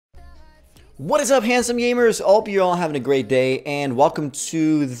What is up, handsome gamers? Hope you're all having a great day, and welcome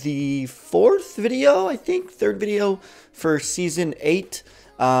to the fourth video, I think, third video for season 8.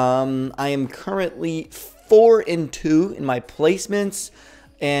 I am currently 4-2 in my placements,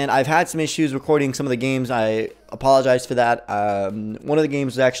 and I've had some issues recording some of the games. I apologize for that. One of the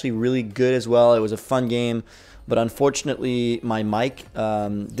games was actually really good as well. It was a fun game, but unfortunately my mic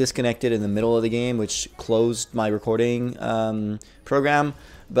disconnected in the middle of the game, which closed my recording program.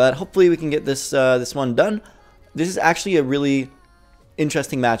 But hopefully we can get this one done. This is actually a really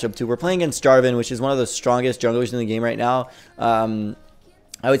interesting matchup too. We're playing against Jarvan, which is one of the strongest junglers in the game right now. I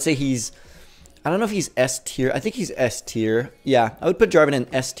would say I don't know if he's S tier. I think he's S tier. Yeah, I would put Jarvan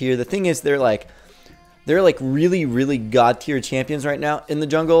in S tier. The thing is, they're like really god tier champions right now in the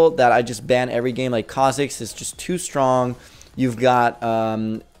jungle that I just ban every game. Like Kha'Zix is just too strong. You've got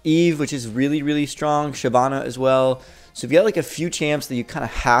Eve, which is really strong. Shyvana as well. So if you got like a few champs that you kind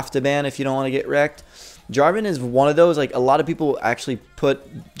of have to ban if you don't want to get wrecked, Jarvan is one of those. Like, a lot of people actually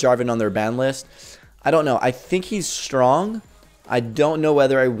put Jarvan on their ban list. I don't know. I think he's strong. I don't know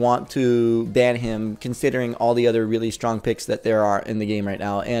whether I want to ban him considering all the other really strong picks that there are in the game right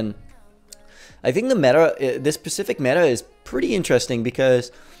now. And I think the meta, this specific meta, is pretty interesting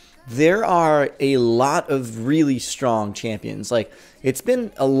because there are a lot of really strong champions. Like, it's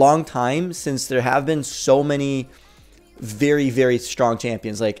been a long time since there have been so many very strong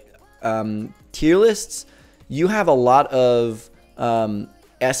champions. Like, tier lists, you have a lot of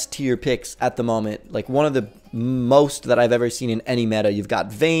S tier picks at the moment. Like, one of the most that I've ever seen in any meta. You've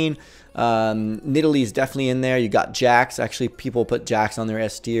got Vayne, Nidalee is definitely in there. You got Jax. Actually, people put Jax on their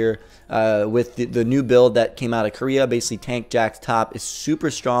S tier with the new build that came out of Korea. Basically, tank Jax top is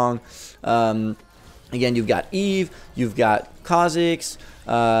super strong. Again, you've got Eve, you've got Kha'Zix,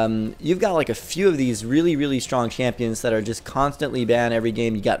 you've got like a few of these really strong champions that are just constantly banned every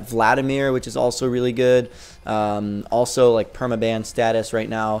game. You got Vladimir, which is also really good, also like permaban status right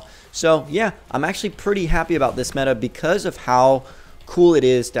now. So yeah, I'm actually pretty happy about this meta because of how cool it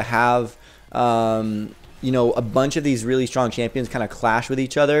is to have you know, a bunch of these really strong champions kind of clash with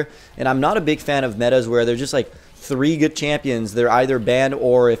each other. And I'm not a big fan of metas where they're just like 3 good champions. They're either banned,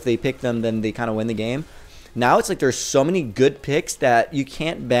 or if they pick them, then they kind of win the game. Now it's like there's so many good picks that you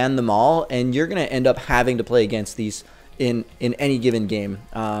can't ban them all, and you're going to end up having to play against these in any given game.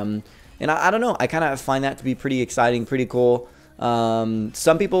 And I don't know. I kind of find that to be pretty exciting, pretty cool.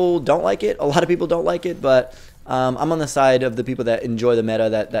 Some people don't like it. A lot of people don't like it, but I'm on the side of the people that enjoy the meta,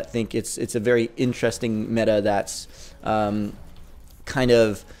 that think it's a very interesting meta that's kind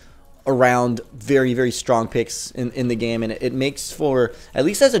of around very strong picks in the game, and it makes for, at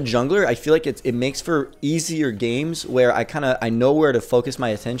least as a jungler, I feel like it makes for easier games where I know where to focus my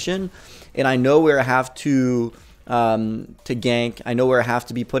attention, and I know where I have to gank. I know where I have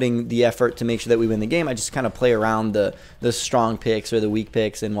to be putting the effort to make sure that we win the game. I just kind of play around the strong picks or the weak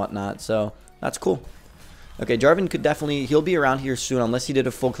picks and whatnot. So that's cool. Okay, Jarvan could definitely, he'll be around here soon unless he did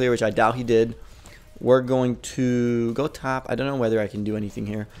a full clear, which I doubt he did. We're going to go top. I don't know whether I can do anything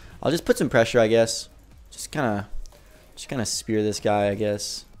here. I'll just put some pressure, I guess. Just kind of spear this guy, I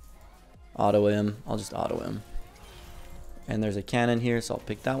guess. Auto him. I'll just auto him. And there's a cannon here, so I'll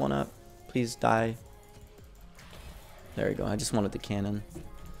pick that one up. Please die. There we go. I just wanted the cannon.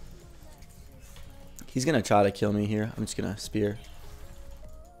 He's going to try to kill me here. I'm just going to spear.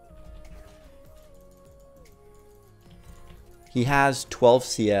 He has 12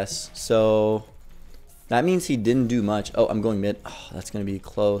 CS, so that means he didn't do much. Oh, I'm going mid. Oh, that's gonna be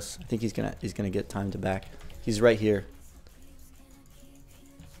close. I think he's gonna get time to back. He's right here.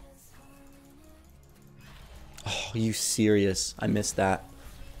 Oh, you serious? I missed that.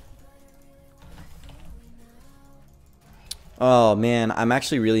 Oh man, I'm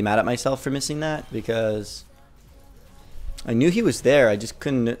actually really mad at myself for missing that because I knew he was there. I just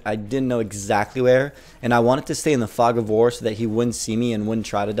I didn't know exactly where. And I wanted to stay in the fog of war so that he wouldn't see me and wouldn't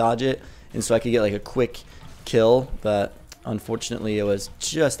try to dodge it. And so I could get like a quick kill. But unfortunately, it was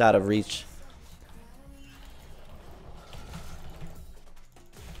just out of reach.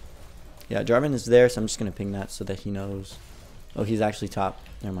 Yeah, Jarvan is there, so I'm just going to ping that so that he knows. Oh, he's actually top.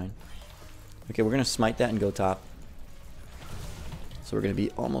 Never mind. Okay, we're going to smite that and go top. So we're going to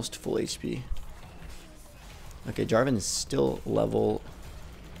be almost full HP. Okay, Jarvan is still level.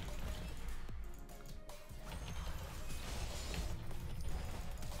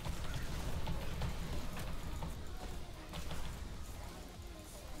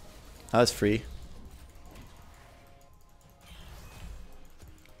 That was free.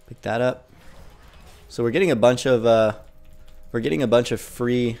 Pick that up. So we're getting a bunch of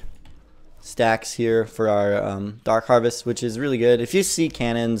free stacks here for our Dark Harvest, which is really good. If you see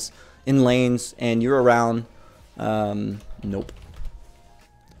cannons in lanes and you're around, nope.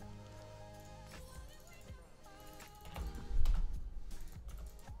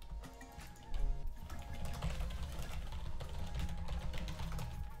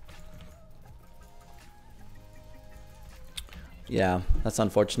 Yeah, that's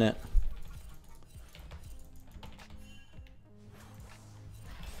unfortunate.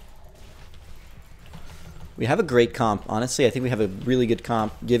 We have a great comp. Honestly, I think we have a really good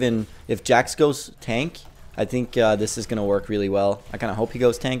comp. Given if Jax goes tank, I think this is going to work really well. I kind of hope he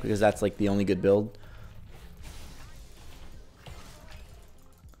goes tank because that's like the only good build.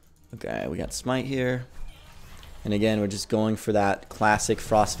 Okay, we got Smite here. And again, we're just going for that classic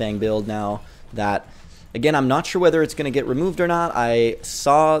Frostfang build now. That, again, I'm not sure whether it's going to get removed or not. I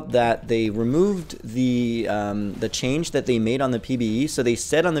saw that they removed the change that they made on the PBE. So they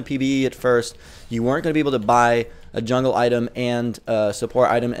said on the PBE at first you weren't going to be able to buy a jungle item and a support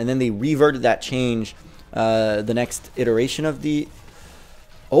item. And then they reverted that change the next iteration of the...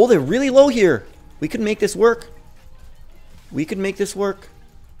 Oh, they're really low here. We could make this work. We could make this work.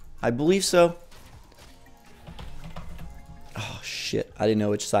 I believe so. Oh, shit. I didn't know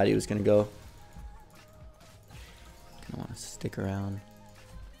which side he was going to go. I want to stick around.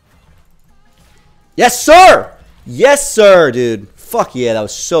 Yes, sir! Yes, sir, dude. Fuck yeah, that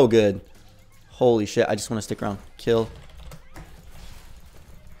was so good. Holy shit, I just want to stick around. Kill.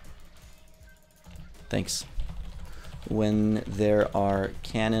 Thanks. When there are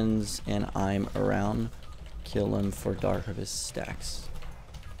cannons and I'm around, kill them for Dark Harvest stacks.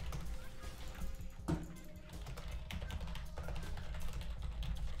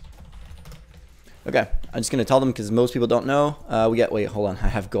 Okay, I'm just going to tell them because most people don't know. Wait, hold on. I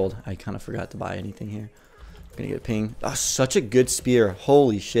have gold. I kind of forgot to buy anything here. I'm going to get a ping. Oh, such a good spear.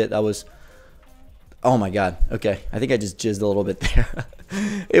 Holy shit, that was... Oh my god. Okay, I think I just jizzed a little bit there.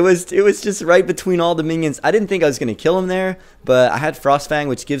 it was just right between all the minions. I didn't think I was going to kill him there, but I had Frostfang,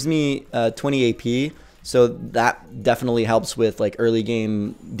 which gives me 20 AP. So that definitely helps with like early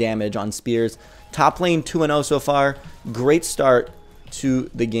game damage on spears. Top lane 2-0 so far. Great start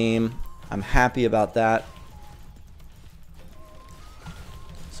to the game. I'm happy about that.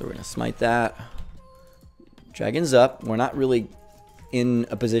 So we're going to smite that. Dragon's up. We're not really in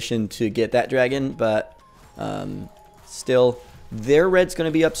a position to get that dragon, but still, their red's going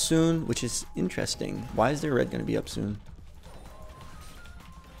to be up soon, which is interesting. Why is their red going to be up soon?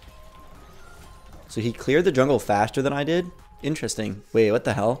 So he cleared the jungle faster than I did? Interesting. Wait, what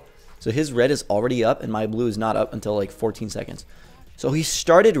the hell? So his red is already up and my blue is not up until like 14 seconds. So he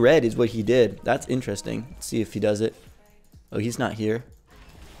started red is what he did. That's interesting. Let's see if he does it. Oh, he's not here.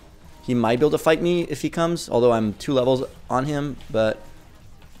 He might be able to fight me if he comes, although I'm 2 levels on him, but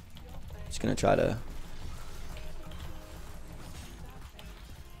I'm just going to try to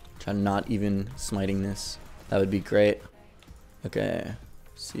not even smiting this. That would be great. Okay.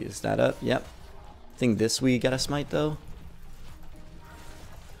 Let's see, is that up? Yep. I think this we got to smite though.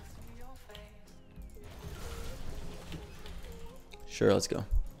 Sure, let's go.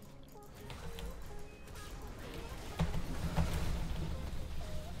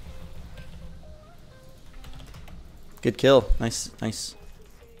 Good kill. Nice, nice.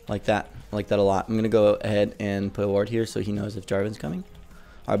 Like that. I like that a lot. I'm going to go ahead and put a ward here so he knows if Jarvan's coming.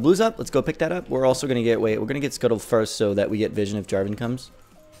 Our blue's up. Let's go pick that up. We're also going to get, we're going to get Scuttle first so that we get vision if Jarvan comes.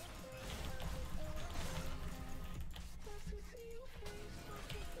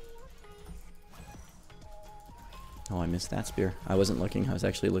 Oh, I missed that spear. I wasn't looking. I was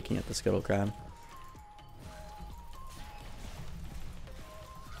actually looking at the Scuttle Crab.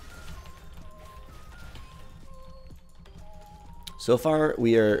 So far,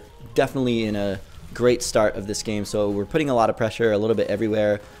 we are definitely in a great start of this game. So we're putting a lot of pressure a little bit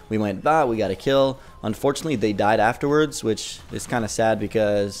everywhere. We went, we got a kill. Unfortunately, they died afterwards, which is kind of sad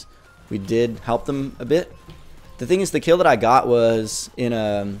because we did help them a bit. The thing is, the kill that I got was in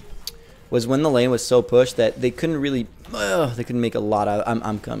a... was when the lane was so pushed that they couldn't really, they couldn't make a lot of,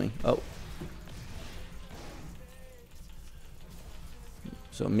 I'm coming. Oh.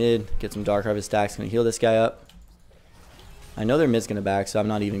 So mid, get some Dark Harvest stacks, gonna heal this guy up. I know their mid's gonna back, so I'm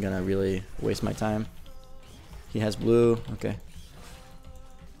not even gonna really waste my time. He has blue, okay.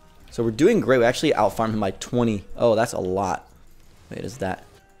 So we're doing great, we actually outfarmed him by 20. Oh, that's a lot. Wait, is that?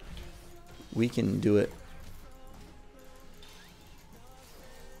 We can do it.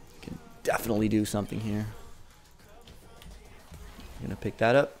 Definitely do something here. I'm gonna pick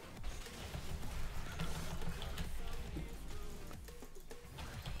that up.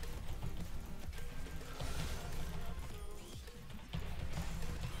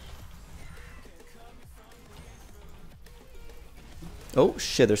 Oh,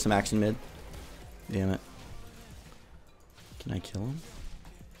 shit, there's some action mid. Damn it. Can I kill him?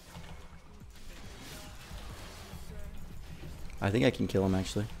 I think I can kill him,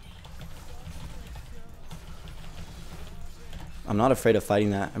 actually. I'm not afraid of fighting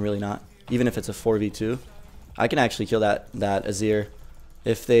that. I'm really not. Even if it's a 4v2. I can actually kill that Azir.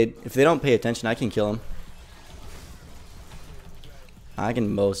 If they don't pay attention, I can kill him. I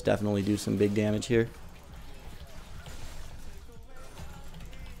can most definitely do some big damage here.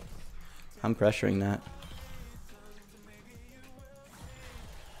 I'm pressuring that.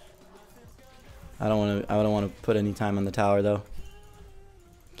 I don't want to put any time on the tower though.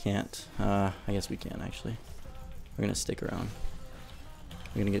 Can't. I guess we can actually. We're gonna stick around.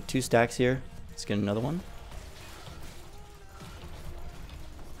 We're gonna get 2 stacks here. Let's get another one.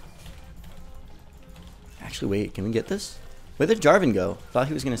 Actually, wait. Can we get this? Where did Jarvan go? Thought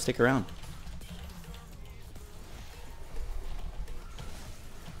he was gonna stick around.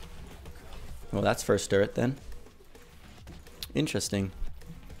 Well, that's first turret then. Interesting.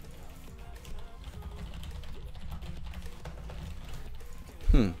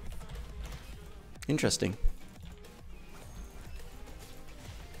 Interesting.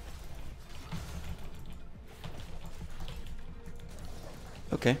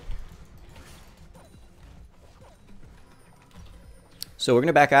 Okay. So we're going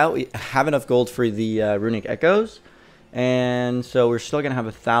to back out. We have enough gold for the runic echoes. And so we're still going to have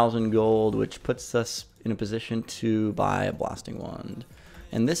 1,000 gold, which puts us in a position to buy a blasting wand.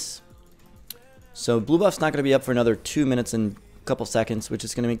 And this... So blue buff's not going to be up for another 2 minutes and a couple seconds, which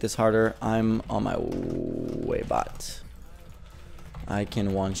is going to make this harder. I'm on my way, bot. I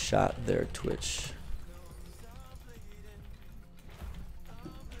can one-shot their Twitch.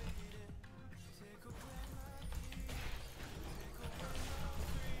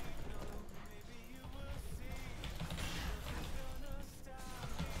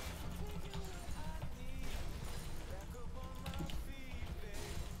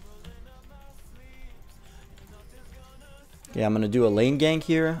 Yeah, I'm going to do a lane gank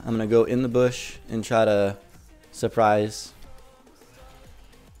here. I'm going to go in the bush and try to surprise.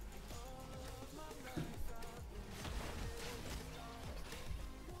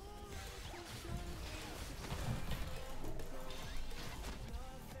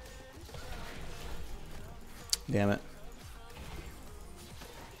 Damn it.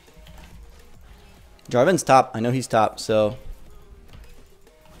 Jarvan's top. I know he's top, so...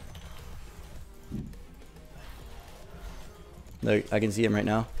 There, I can see him right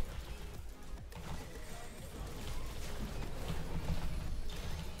now.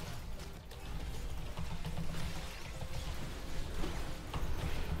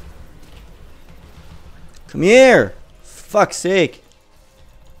 Come here! Fuck's sake.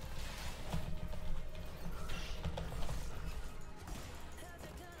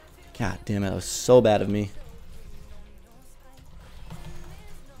 God damn it, that was so bad of me.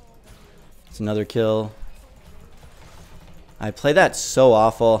 It's another kill. I played that so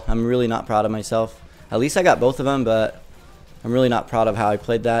awful. I'm really not proud of myself. At least I got both of them, but I'm really not proud of how I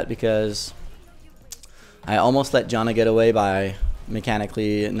played that because I almost let Janna get away by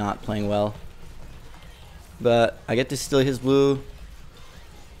mechanically not playing well. But I get to steal his blue.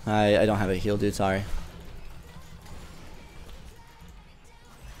 I don't have a heal, dude. Sorry.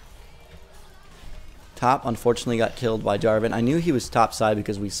 Top, unfortunately, got killed by Jarvan. I knew he was top side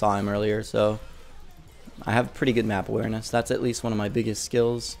because we saw him earlier, so... I have pretty good map awareness. That's at least one of my biggest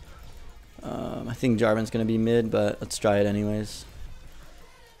skills. I think Jarvan's going to be mid, but let's try it anyways.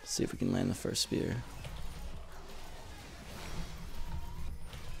 Let's see if we can land the first spear.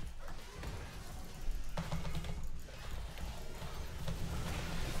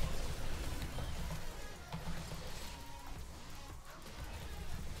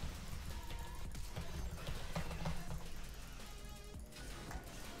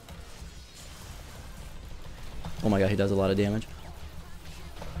 Oh my god, he does a lot of damage.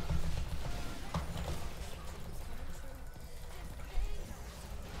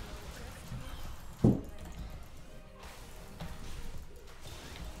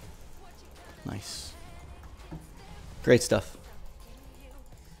 Nice. Great stuff.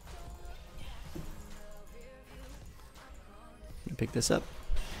 Pick this up.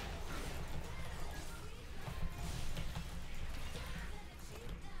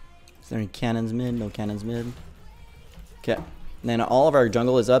 Is there any cannons mid? No cannons mid. Okay, and then all of our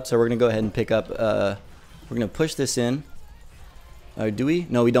jungle is up, so we're gonna go ahead and pick up. We're gonna push this in. Do we?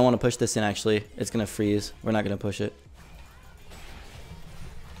 No, we don't want to push this in. Actually, it's gonna freeze. We're not gonna push it.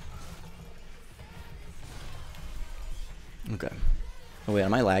 Okay. Oh wait,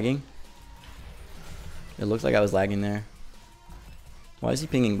 am I lagging? It looks like I was lagging there. Why is he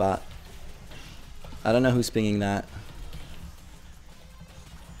pinging bot? I don't know who's pinging that.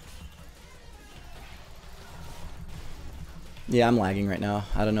 Yeah, I'm lagging right now.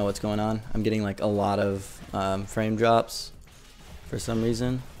 I don't know what's going on. I'm getting like a lot of frame drops for some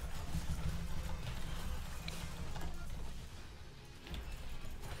reason.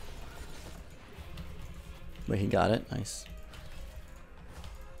 Wait, he got it. Nice.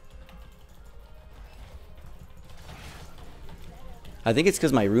 I think it's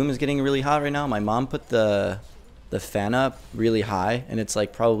because my room is getting really hot right now. My mom put the fan up really high, and it's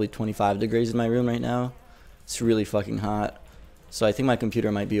like probably 25 degrees in my room right now. It's really fucking hot. So I think my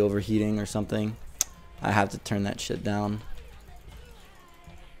computer might be overheating or something. I have to turn that shit down.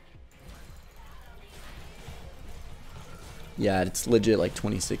 Yeah, it's legit like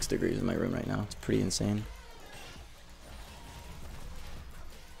 26 degrees in my room right now. It's pretty insane.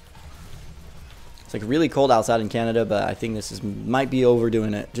 It's like really cold outside in Canada, but I think this might be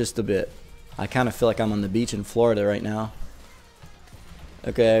overdoing it just a bit. I kind of feel like I'm on the beach in Florida right now.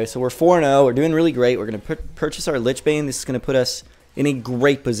 Okay, so we're 4-0. We're doing really great. We're going to purchase our Lich Bane. This is going to put us in a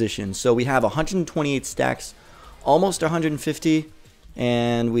great position. So we have 128 stacks, almost 150,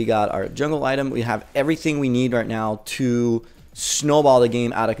 and we got our jungle item. We have everything we need right now to snowball the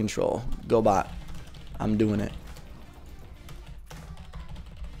game out of control. Go bot. I'm doing it.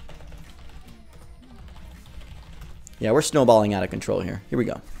 Yeah, we're snowballing out of control here. Here we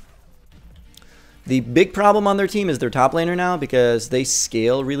go. The big problem on their team is their top laner now because they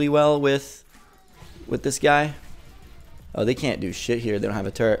scale really well with this guy. Oh, they can't do shit here. They don't have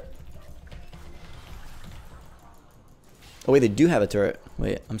a turret. Oh, wait, they do have a turret.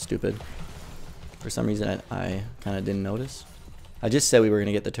 Wait, I'm stupid. For some reason, I kind of didn't notice. I just said we were going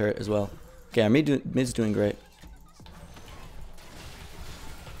to get the turret as well. Okay, our mid's doing great.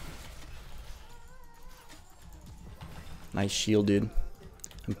 Nice shield, dude.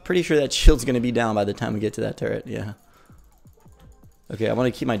 I'm pretty sure that shield's going to be down by the time we get to that turret. Yeah. Okay, I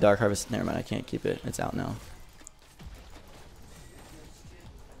want to keep my Dark Harvest. Never mind, I can't keep it. It's out now.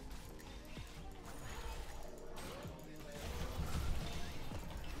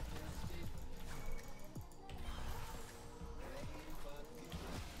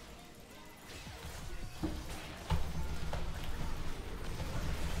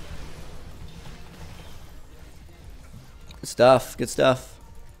 Good stuff, good stuff.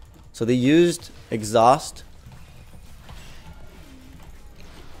 So they used exhaust.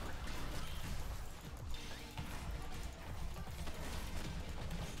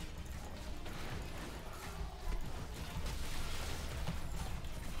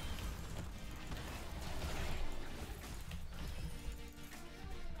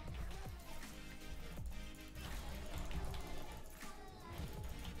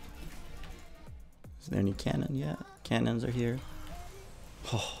 Is there any cannon yet? Cannons are here.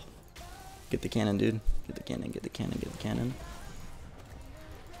 Oh, get the cannon, dude. Get the cannon, get the cannon, get the cannon.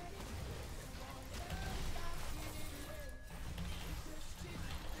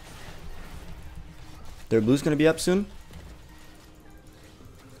 Their blue's gonna be up soon.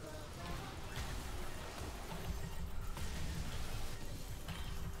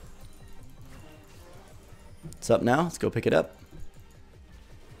 It's up now. Let's go pick it up.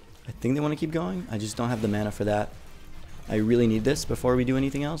 I think they want to keep going. I just don't have the mana for that. I really need this before we do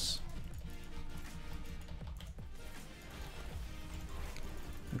anything else.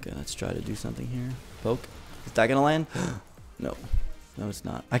 Okay, let's try to do something here. Poke. Is that gonna land? No. No, it's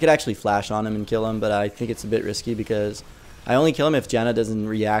not. I could actually flash on him and kill him, but I think it's a bit risky because I only kill him if Janna doesn't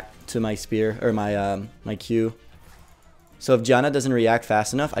react to my spear or my my Q. So if Janna doesn't react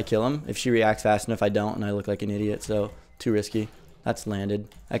fast enough, I kill him. If she reacts fast enough, I don't, and I look like an idiot. So too risky. That's landed.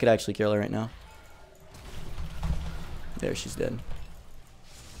 I could actually kill her right now. There, she's dead.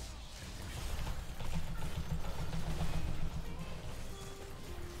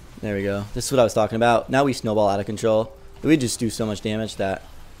 There we go. This is what I was talking about. Now we snowball out of control. We just do so much damage that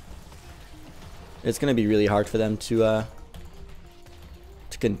it's going to be really hard for them to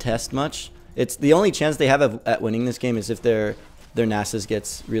contest much. It's the only chance they have at winning this game is if their Nasus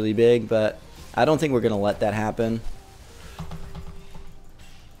gets really big, but I don't think we're going to let that happen.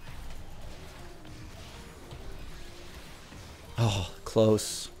 Oh,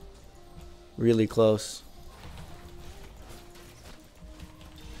 close. Really close.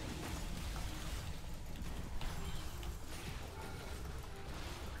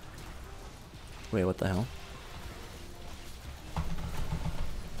 Wait, what the hell?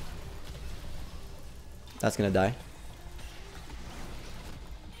 That's gonna die.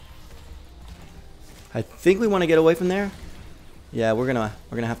 I think we want to get away from there. Yeah, we're gonna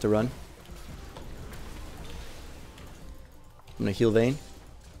have to run. I'm gonna heal Vayne.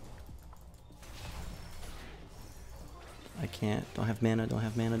 I can't. Don't have mana. Don't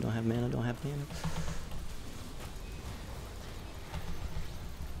have mana. Don't have mana. Don't have mana.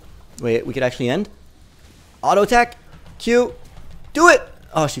 Wait, we could actually end. Auto attack. Q. Do it.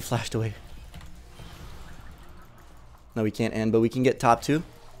 Oh, she flashed away. No, we can't end, but we can get top 2.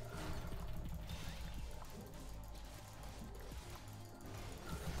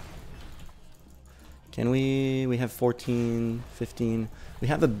 Can we? We have 14, 15. We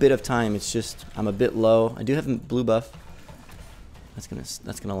have a bit of time. It's just I'm a bit low. I do have blue buff. That's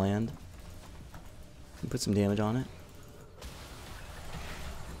gonna land. Can put some damage on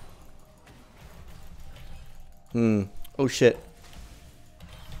it. Oh shit.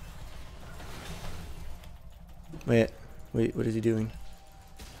 Wait, what is he doing?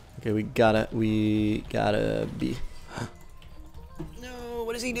 Okay, we gotta be. No,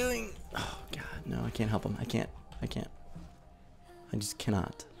 what is he doing? Oh god, no, I can't help him. I can't. I just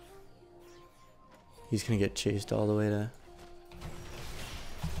cannot. He's gonna get chased all the way to.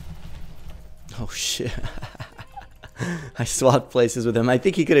 Oh shit. I swapped places with him. I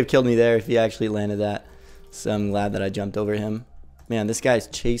think he could have killed me there if he actually landed that. So I'm glad that I jumped over him. Man, this guy's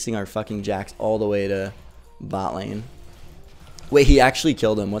chasing our fucking Jax all the way to bot lane. Wait, he actually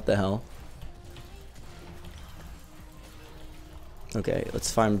killed him. What the hell? Okay, let's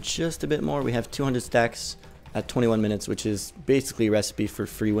farm just a bit more. We have 200 stacks at 21 minutes, which is basically a recipe for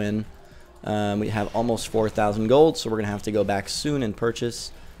free win. We have almost 4,000 gold, so we're going to have to go back soon and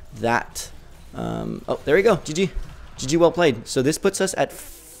purchase that. Oh, there we go. GG. GG, well played. So this puts us at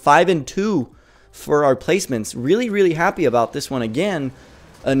 5-2 for our placements. Really, really happy about this one. Again,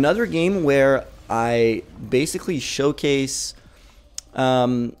 another game where I basically showcase,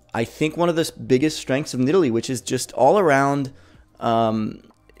 I think, one of the biggest strengths of Nidalee, which is just all around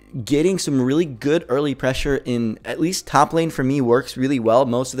getting some really good early pressure in at least top lane. For me, works really well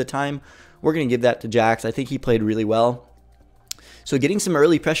most of the time. We're going to give that to Jax. I think he played really well. So getting some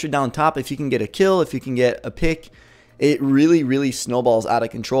early pressure down top, if you can get a kill, if you can get a pick, it really, really snowballs out of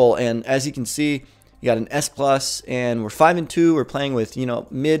control. And as you can see, you got an S+, and we're 5-2. We're playing with, you know,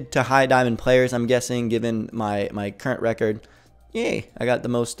 mid to high diamond players, I'm guessing, given my current record. Yay, I got the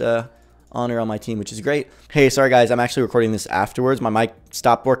most honor on my team, which is great. Hey, sorry guys, I'm actually recording this afterwards. My mic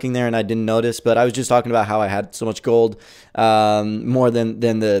stopped working there and I didn't notice, but I was just talking about how I had so much gold, more than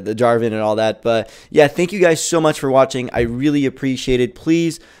the Jarvan and all that. But yeah, thank you guys so much for watching. I really appreciate it.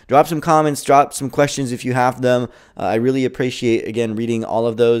 Please drop some comments, drop some questions if you have them. I really appreciate, again, reading all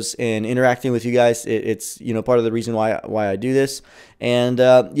of those and interacting with you guys. It's, you know, part of the reason why I do this. And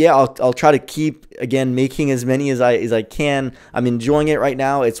yeah, I'll try to keep, again, making as many as I can. I'm enjoying it right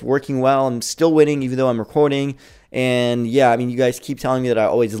now. It's working well. I'm still winning even though I'm recording. And yeah, I mean, you guys keep telling me that I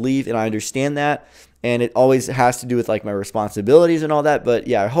always leave, and I understand that. And it always has to do with like my responsibilities and all that. But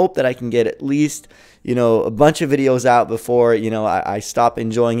yeah, I hope that I can get at least, you know, a bunch of videos out before, you know, I stop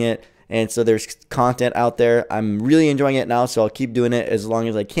enjoying it. And so there's content out there. I'm really enjoying it now, so I'll keep doing it as long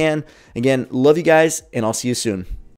as I can. Again, love you guys, and I'll see you soon.